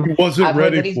 He wasn't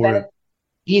ready for it.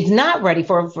 He's not ready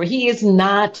for it. He is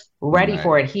not ready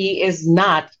for it. He's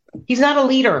not a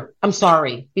leader. I'm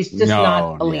sorry. He's just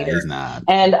not a leader. He's not.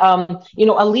 And,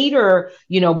 a leader,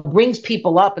 brings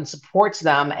people up and supports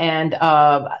them. And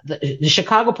the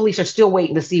Chicago police are still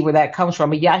waiting to see where that comes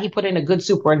from. Yeah, he put in a good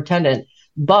superintendent,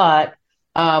 but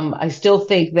I still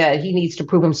think that he needs to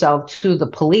prove himself to the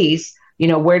police.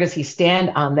 Where does he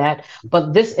stand on that?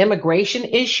 But this immigration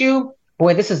issue,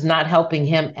 boy, this is not helping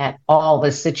him at all,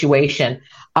 this situation.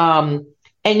 And,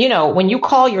 when you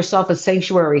call yourself a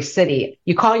sanctuary city,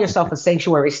 you call yourself a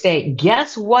sanctuary state,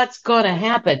 guess what's going to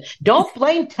happen? Don't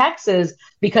blame Texas,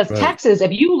 because Texas,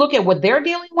 if you look at what they're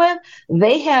dealing with,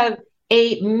 they have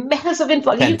a massive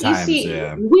influx. 10 You times, see,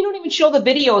 yeah. we don't even show the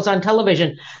videos on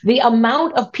television. The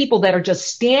amount of people that are just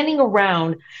standing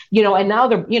around, and now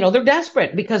they're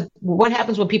desperate, because what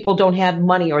happens when people don't have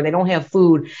money or they don't have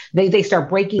food? They start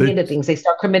breaking into things. They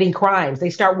start committing crimes. They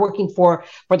start working for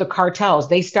the cartels.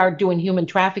 They start doing human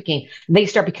trafficking. They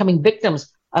start becoming victims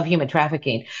of human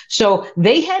trafficking. So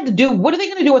they had to do, what are they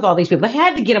going to do with all these people? They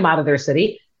had to get them out of their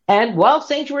city. And, well,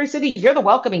 Sanctuary City, you're the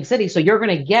welcoming city, so you're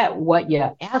going to get what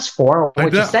you asked for, or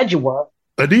what you said you were.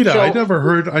 Anita, I never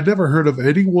heard of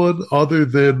anyone other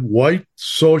than white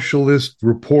socialist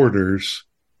reporters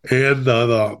and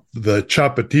the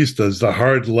Chapatistas, the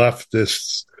hard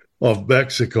leftists of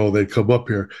Mexico that come up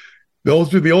here.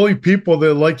 Those are the only people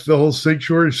that liked the whole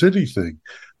Sanctuary City thing.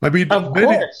 I mean,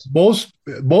 most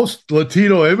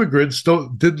Latino immigrants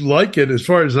didn't like it, as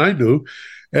far as I knew.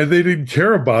 And they didn't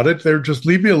care about it. They're just,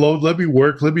 leave me alone, let me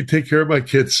work, let me take care of my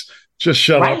kids, just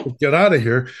shut up and get out of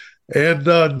here. And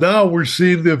now we're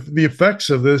seeing the effects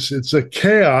of this. It's a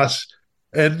chaos,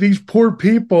 and these poor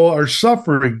people are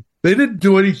suffering. They didn't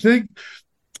do anything.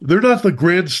 They're not the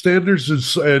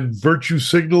grandstanders and virtue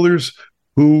signalers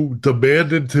who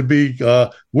demanded to be,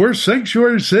 we're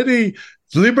Sanctuary City,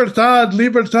 libertad.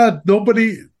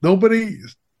 Nobody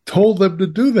told them to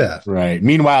do that. Right.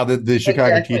 Meanwhile, the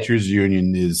Chicago Teachers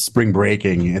Union is spring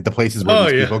breaking at the places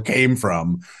where these people came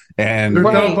from. And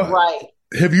right.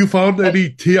 Have you found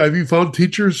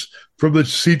teachers from the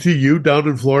CTU down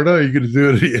in Florida? Are you going to do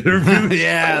any interviews?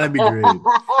 Yeah, that'd be great.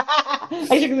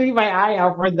 I should keep my eye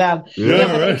out for them.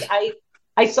 Yeah, right.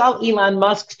 I saw Elon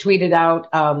Musk tweeted out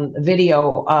a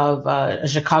video of a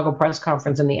Chicago press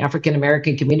conference in the African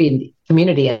American community,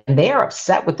 and they are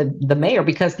upset with the mayor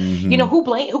because,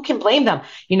 who can blame them?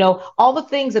 All the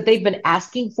things that they've been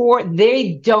asking for,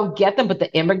 they don't get them, but the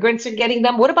immigrants are getting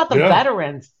them. What about the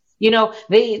veterans?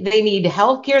 They need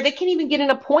health care. They can't even get an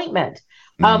appointment.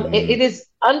 It is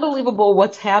unbelievable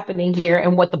what's happening here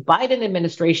and what the Biden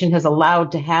administration has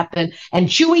allowed to happen. And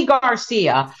Chuy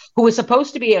Garcia, who is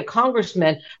supposed to be a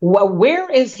congressman, where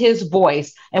is his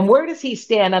voice and where does he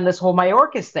stand on this whole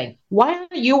Mayorkas thing? Why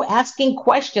are you asking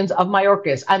questions of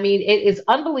Mayorkas? I mean, it is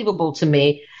unbelievable to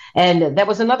me. And that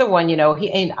was another one,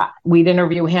 we'd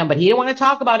interview him, but he didn't want to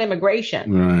talk about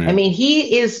immigration. Right. I mean,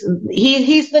 he's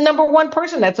the number one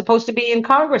person that's supposed to be in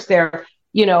Congress there,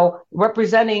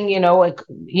 representing,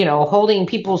 holding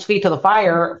people's feet to the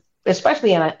fire,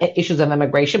 especially on issues of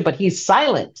immigration, but he's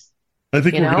silent. I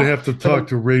think we're going to have to talk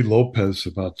to Ray Lopez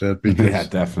about that, because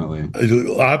definitely.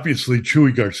 Obviously,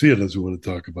 Chuy Garcia doesn't want to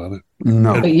talk about it.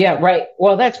 No. Yeah, right.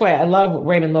 Well, that's why I love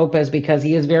Raymond Lopez, because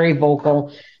he is very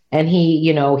vocal, and he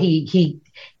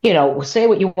say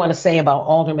what you want to say about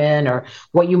Alderman or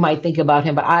what you might think about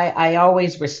him, but I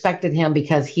always respected him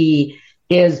because he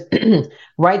is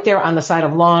right there on the side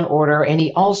of law and order, and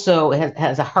he also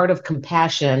has a heart of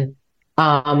compassion.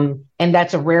 And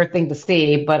that's a rare thing to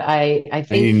see, but I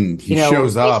think he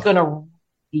shows up. He's gonna,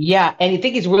 and I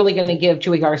think he's really going to give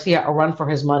Chuy Garcia a run for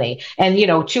his money. And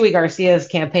Chuy Garcia's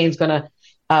campaign is going to,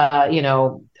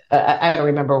 I don't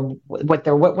remember what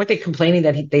they're complaining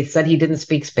that they said he didn't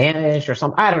speak Spanish or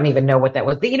something. I don't even know what that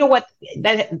was. But you know what?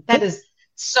 That is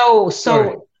so.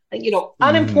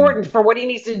 Unimportant for what he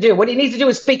needs to do. What he needs to do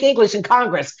is speak English in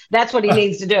Congress. That's what he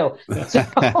needs to do. So.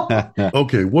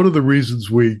 Okay, one of the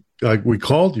reasons we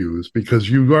called you is because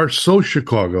you are so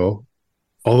Chicago,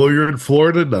 although you're in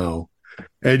Florida now,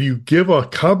 and you give a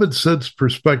common sense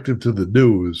perspective to the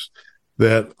news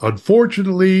that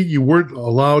unfortunately you weren't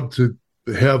allowed to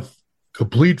have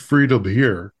complete freedom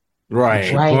here in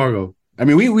Chicago. Right. I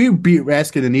mean, we'd be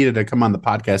asking Anita to come on the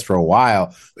podcast for a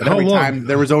while, but every time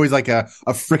there was always like a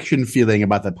friction feeling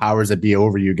about the powers that be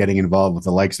over you getting involved with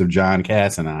the likes of John,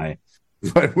 Kass, and I.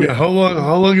 But how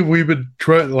long have we been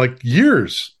trying? Like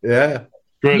years. Yeah.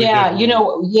 It's you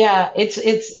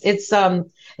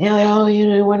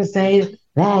want to say that,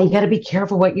 you got to be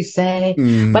careful what you say.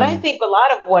 But I think a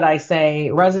lot of what I say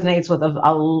resonates with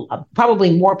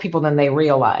probably more people than they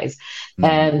realize.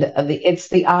 And it's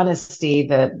the honesty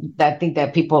that I think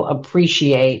that people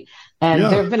appreciate. And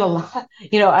there have been a lot,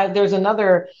 there's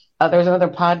another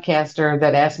podcaster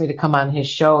that asked me to come on his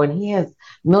show, and he has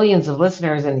millions of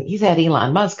listeners, and he's had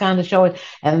Elon Musk on the show,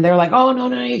 and they're like, oh,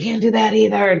 no, you can't do that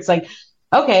either. It's like,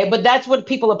 okay, but that's what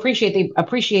people appreciate. They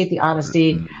appreciate the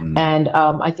honesty. And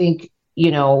I think,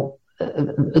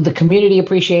 the community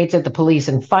appreciates it. The police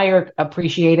and fire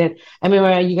appreciate it. I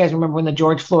mean, you guys remember when the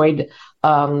George Floyd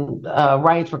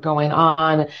riots were going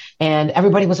on, and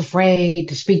everybody was afraid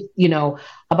to speak,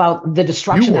 about the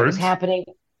destruction that was happening.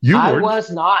 I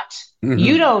was not.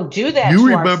 You don't do that.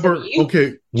 You remember?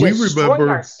 Okay, we remember.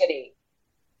 Our city.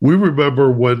 We remember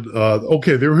when,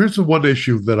 here's the one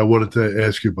issue that I wanted to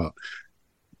ask you about.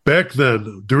 Back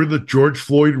then, during the George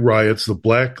Floyd riots, the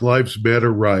Black Lives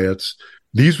Matter riots,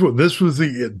 this was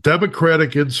the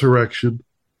Democratic insurrection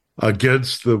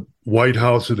against the White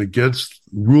House and against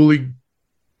the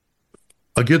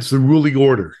ruling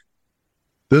order.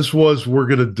 This was, we're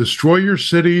going to destroy your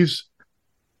cities,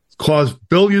 cause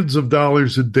billions of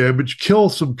dollars in damage, kill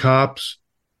some cops,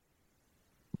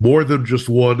 more than just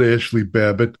one, Ashley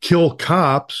Babbitt, kill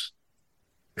cops.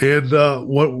 And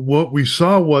what we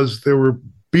saw was there were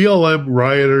BLM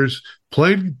rioters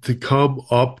planning to come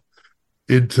up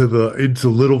into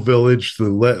Little Village, the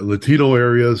Latino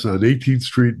areas on 18th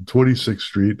Street and 26th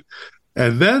Street.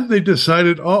 And then they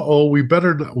decided, we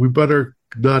better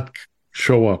not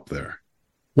show up there.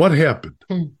 What happened?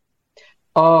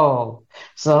 Oh,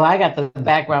 so I got the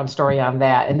background story on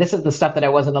that. And this is the stuff that I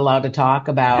wasn't allowed to talk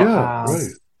about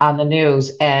on the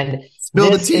news. And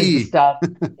spill the tea. Stuff.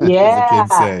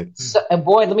 Yeah. So, and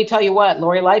boy, let me tell you what,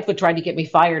 Lori Lightfoot tried to get me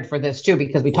fired for this too,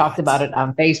 because we talked about it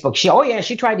on Facebook.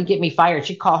 She tried to get me fired.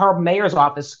 Her mayor's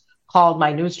office called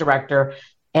my news director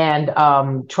and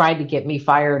tried to get me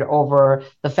fired over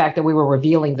the fact that we were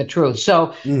revealing the truth.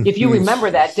 So if you remember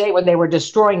that day when they were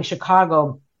destroying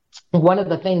Chicago, one of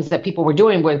the things that people were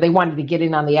doing was they wanted to get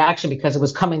in on the action because it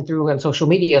was coming through on social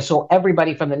media. So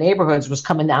everybody from the neighborhoods was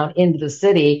coming down into the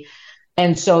city.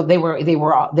 And so they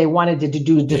wanted to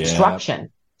do destruction. Yeah.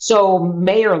 So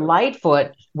Mayor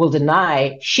Lightfoot will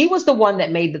deny she was the one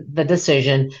that made the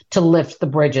decision to lift the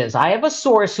bridges. I have a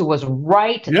source who was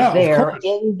right there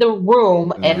in the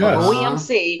room at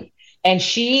OEMC, and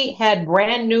she had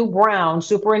brand new Brown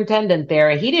superintendent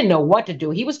there. He didn't know what to do.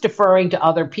 He was deferring to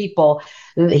other people.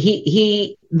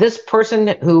 This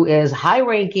person who is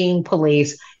high-ranking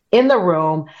police in the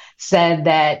room said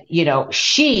that,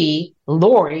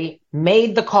 Lori,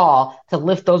 made the call to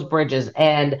lift those bridges.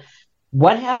 And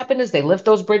what happened is they lift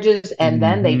those bridges and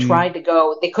then they tried to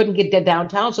go, they couldn't get to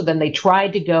downtown. So then they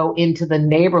tried to go into the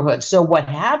neighborhood. So what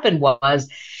happened was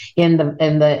in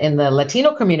the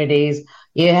Latino communities,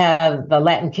 you have the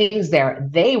Latin Kings there.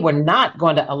 They were not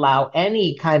going to allow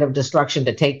any kind of destruction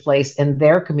to take place in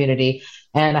their community.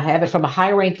 And I have it from a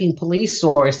high-ranking police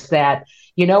source that,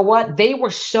 you know what? They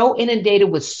were so inundated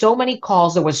with so many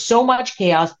calls. There was so much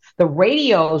chaos. The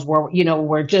radios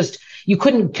were just, you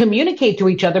couldn't communicate to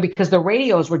each other because the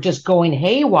radios were just going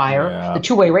haywire, the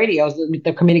two-way radios,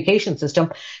 the communication system.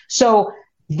 So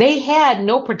they had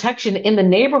no protection in the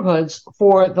neighborhoods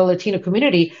for the Latino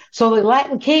community. So the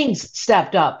Latin Kings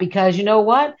stepped up because you know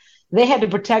what? They had to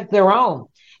protect their own.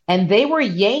 And they were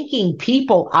yanking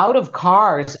people out of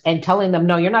cars and telling them,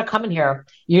 no, you're not coming here.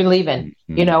 You're leaving,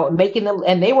 making them.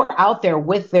 And they were out there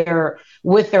with their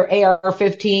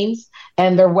AR-15s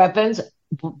and their weapons,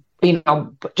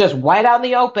 just wide out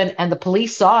in the open. And the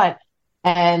police saw it.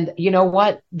 And you know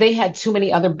what? They had too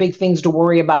many other big things to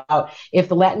worry about. If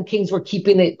the Latin Kings were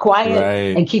keeping it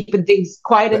quiet and keeping things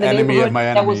quiet in the neighborhood,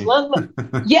 there was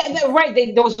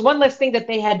there was one less thing that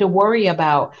they had to worry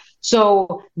about.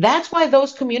 So that's why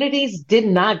those communities did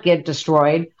not get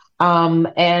destroyed.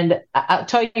 And I'll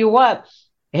tell you what,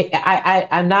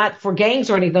 I'm not for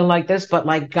gangs or anything like this, but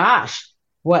like, gosh,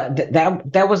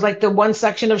 that was like the one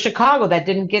section of Chicago that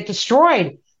didn't get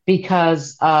destroyed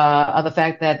because of the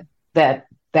fact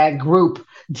that group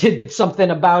did something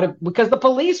about it because the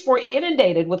police were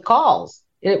inundated with calls.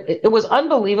 It was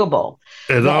unbelievable.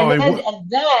 And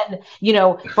then,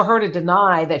 for her to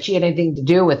deny that she had anything to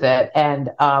do with it.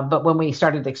 But when we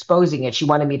started exposing it, she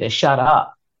wanted me to shut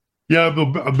up. Yeah,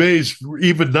 I'm amazed.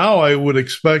 Even now, I would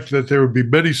expect that there would be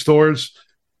many stores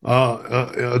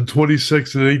on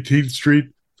 26th and 18th Street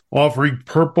offering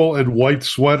purple and white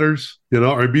sweaters,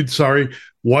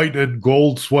 white and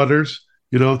gold sweaters,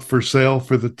 for sale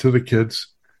to the kids.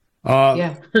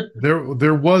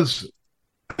 There was,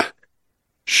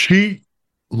 she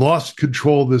lost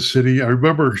control of the city. I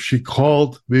remember she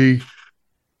called me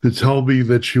to tell me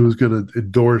that she was going to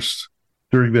endorse,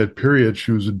 during that period,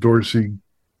 she was endorsing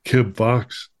Kim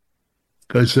Foxx.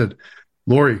 I said,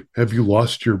 Lori, have you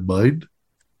lost your mind?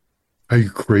 Are you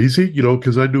crazy?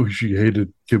 Because I knew she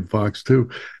hated Kim Foxx too.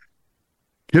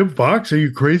 Kim Foxx, are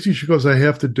you crazy? She goes, I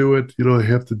have to do it. I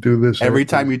have to do this. Every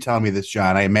time you tell me this,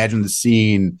 John, I imagine the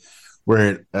scene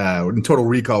where in Total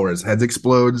Recall where his head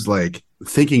explodes, like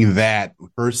thinking that,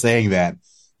 her saying that.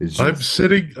 Is just...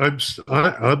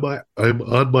 I'm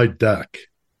on my deck,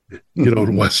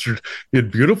 in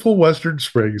beautiful Western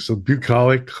Springs, some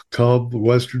bucolic, calm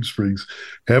Western Springs,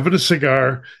 having a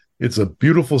cigar. It's a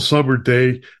beautiful summer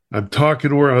day. I'm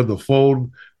talking to her on the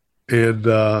phone,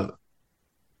 and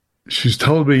she's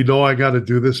telling me, no, I got to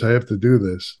do this. I have to do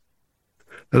this.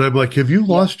 And I'm like, have you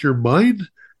lost your mind?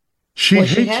 She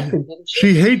hates you.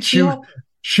 She hates you.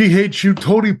 She hates you.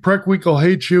 Tony Preckwinkle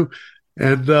hates you.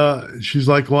 And she's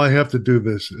like, well, I have to do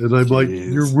this. And I'm like,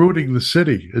 you're ruining the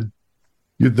city. And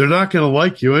they're not going to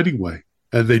like you anyway.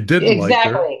 And they didn't like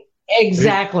her.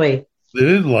 Exactly. They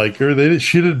didn't like her.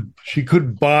 She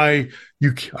couldn't buy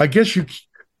you. I guess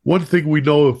one thing we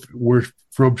know if we're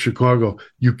from Chicago,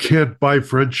 you can't buy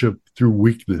friendship through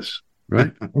weakness,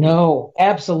 right? No,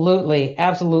 absolutely.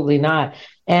 Absolutely not.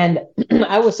 And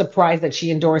I was surprised that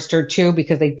she endorsed her too,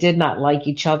 because they did not like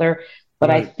each other. But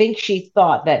right. I think she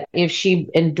thought that if she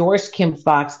endorsed Kim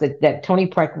Foxx, that Tony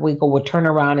Preckwinkle would turn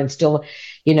around and still,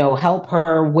 help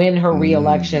her win her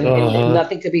reelection. And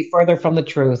nothing could be further from the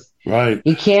truth. Right.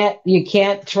 You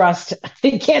can't trust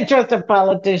a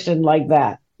politician like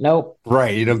that. Nope.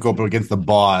 Right. You don't go up against the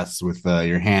boss with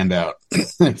your hand out.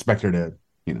 Expect her to,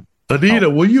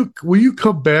 Anita, will you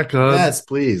come back on? Yes,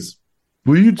 please.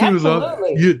 Will you do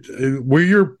that?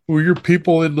 Were your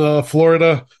people in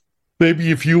Florida?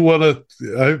 Maybe if you want to,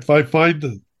 if I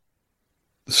find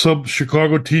some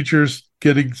Chicago teachers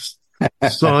getting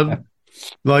sun,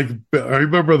 like I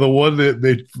remember the one that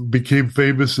they became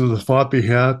famous in the floppy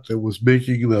hat that was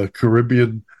making the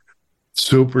Caribbean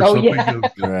soup or something. Yeah.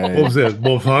 Right. What was that?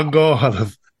 Mofongo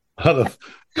out of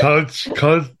conch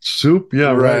soup?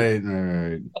 Yeah, right.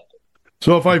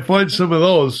 So if I find some of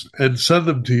those and send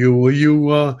them to you,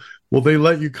 will they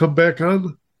let you come back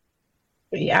on?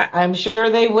 Yeah, I'm sure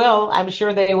they will.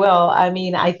 I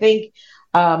mean, I think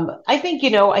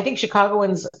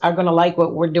Chicagoans are going to like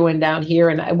what we're doing down here.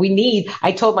 And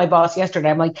I told my boss yesterday,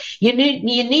 I'm like, you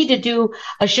need to do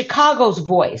a Chicago's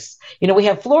voice. We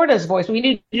have Florida's voice. We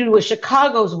need to do a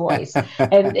Chicago's voice.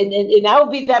 and I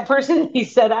will be that person. He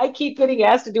said, I keep getting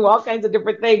asked to do all kinds of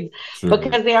different things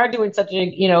because they are doing such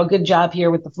a good job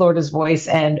here with the Florida's voice.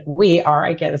 And we are,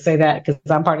 I got to say that because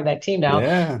I'm part of that team now.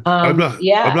 Yeah.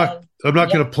 I'm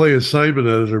not going to play assignment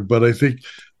editor, but I think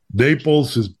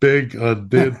Naples is big on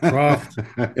Dan Croft,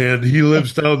 and he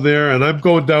lives down there. And I'm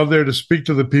going down there to speak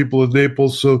to the people in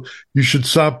Naples, so you should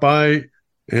stop by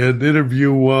and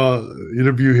interview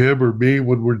him or me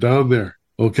when we're down there.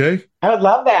 Okay? I would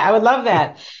love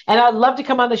that. And I'd love to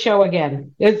come on the show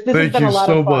again. This has been a lot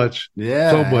of fun. Much. Yeah,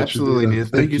 so much. Absolutely, Anita.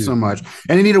 Thank you so much.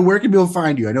 And Anita, where can people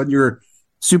find you? I know you're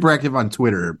super active on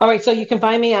Twitter. All right, so you can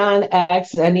find me on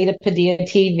X, Anita Padilla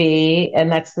TV,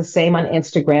 and that's the same on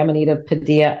Instagram, Anita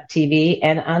Padilla TV,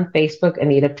 and on Facebook,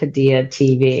 Anita Padilla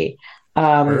TV.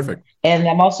 Perfect. And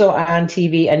I'm also on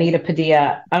TV, Anita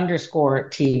Padilla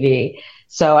 _TV.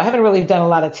 So I haven't really done a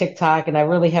lot of TikTok, and I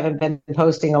really haven't been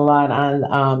posting a lot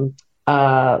on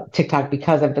TikTok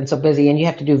because I've been so busy, and you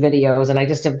have to do videos, and I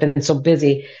just have been so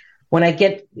busy. When I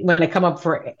come up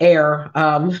for air,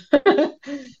 I'll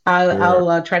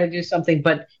try to do something.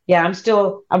 But yeah, I'm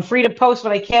free to post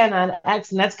what I can on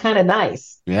X, and that's kind of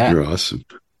nice. Yeah, you're awesome.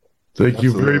 Thank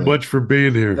you very much for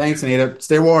being here. Thanks, Anita.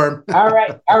 Stay warm. All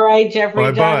right, Jeffrey.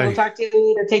 Bye-bye. John, we'll talk to you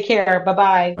later. Take care.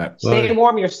 Bye-bye. Stay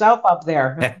warm yourself up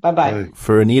there. Bye-bye.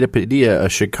 For Anita Padilla, a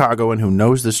Chicagoan who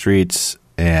knows the streets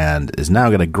and is now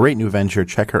got a great new venture,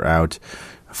 check her out.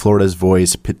 Florida's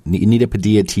Voice. Anita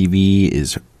Padilla TV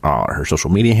is her social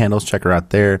media handles. Check her out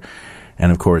there.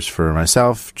 And, of course, for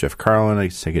myself, Jeff Carlin,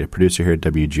 executive producer here at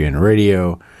WGN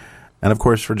Radio. And, of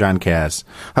course, for John Kass,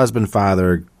 husband,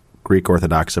 father, Greek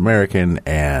Orthodox American,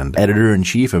 and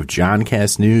editor-in-chief of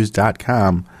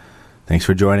JohnKassNews.com. Thanks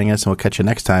for joining us, and we'll catch you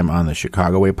next time on the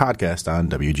Chicago Way podcast on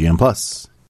WGN+.